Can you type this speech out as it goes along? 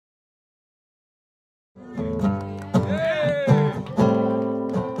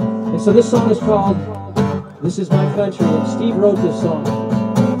So this song is called This Is My Country, and Steve wrote this song.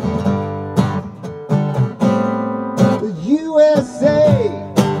 The USA!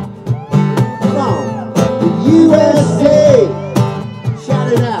 Come on! The USA!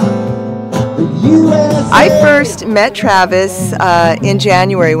 Shout it out! The USA! I first met Travis in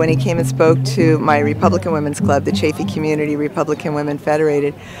January when he came and spoke to my Republican Women's Club, the Chaffee Community Republican Women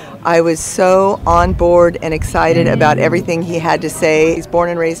Federated. I was so on board and excited about everything he had to say. He's born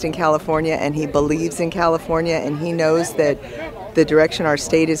and raised in California, and he believes in California, and he knows that the direction our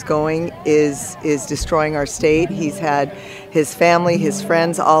state is going is destroying our state. He's had his family, his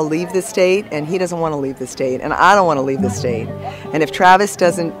friends all leave the state, and he doesn't want to leave the state, and I don't want to leave the state. And if Travis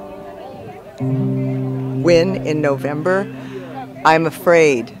doesn't win in November, I'm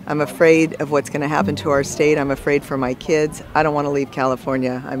afraid. I'm afraid of what's going to happen to our state. I'm afraid for my kids. I don't want to leave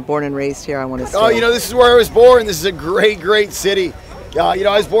California. I'm born and raised here. I want to stay. Oh, you know, this is where I was born. This is a great, great city. You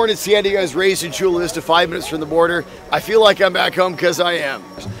know, I was born in San Diego. I was raised in Chula Vista, 5 minutes from the border. I feel like I'm back home because I am.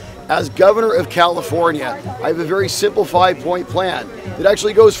 As governor of California, I have a very simple 5-point plan that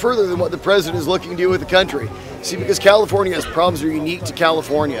actually goes further than what the president is looking to do with the country. See, because California has problems that are unique to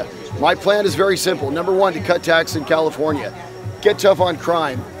California. My plan is very simple. Number one, to cut taxes in California. Get tough on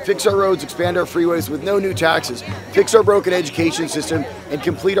crime, fix our roads, expand our freeways with no new taxes, fix our broken education system, and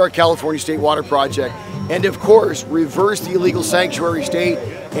complete our California State Water Project. And of course, reverse the illegal sanctuary state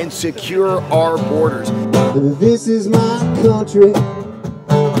and secure our borders. This is my country.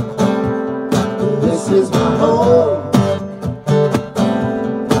 This is my home.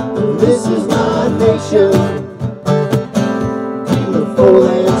 This is my nation. Beautiful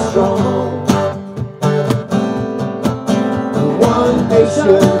and strong. One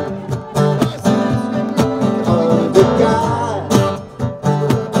nation under God,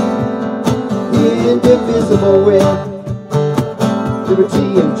 indivisible with liberty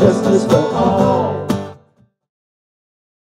and justice.